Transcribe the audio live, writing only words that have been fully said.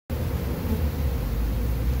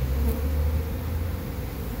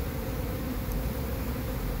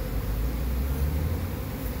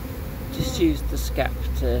used the scap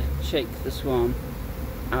to shake the swarm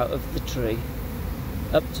out of the tree.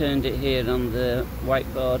 Upturned it here on the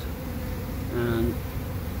whiteboard, and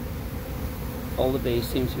all the bees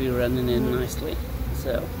seem to be running in nicely,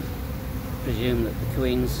 so I presume that the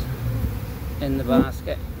queen's in the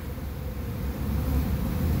basket.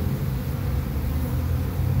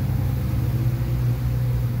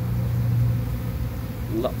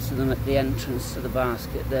 Lots of them at the entrance to the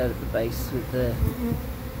basket there at the base with the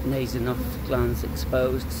Nasonov glands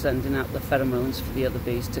exposed, sending out the pheromones for the other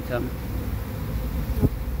bees to come.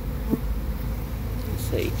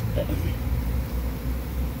 See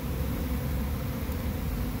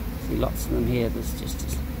lots of them here. There's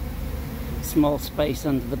just a small space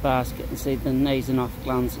under the basket, and see the Nasonov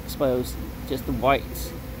glands exposed, just the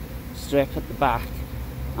white strip at the back,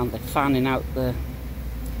 and they're fanning out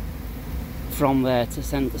from there to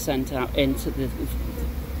send the scent out into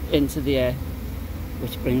the air,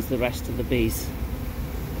 which brings the rest of the bees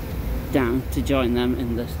down to join them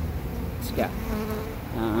in the scap.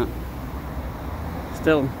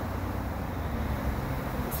 Still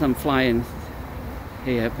some flying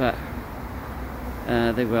here, but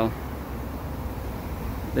they will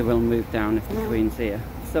move down if the queen's here.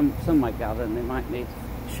 Some might gather and they might need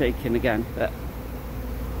shaking again, but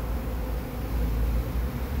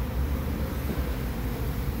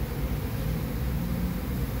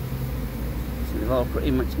so they've all pretty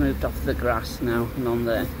much moved off the grass now and on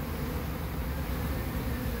there.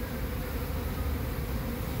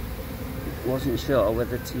 Wasn't sure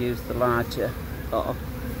whether to use the larger or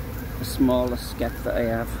the smaller skep that I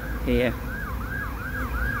have here,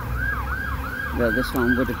 though this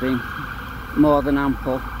one would have been more than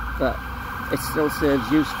ample, but it still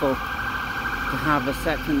serves useful to have a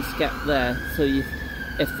second skep there, so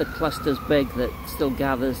if the cluster's big that still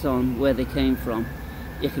gathers on where they came from,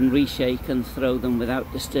 you can reshake and throw them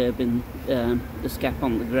without disturbing the skep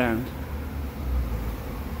on the ground.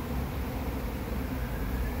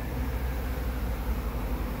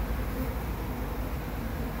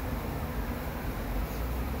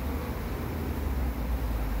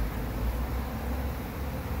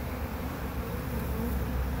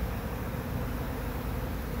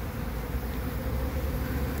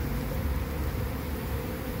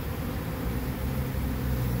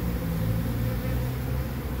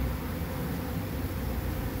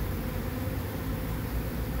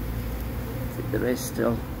 There is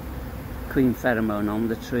still queen pheromone on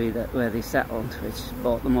the tree where they settled, which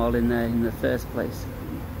brought them all in there in the first place.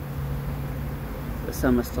 But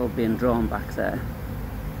some are still being drawn back there.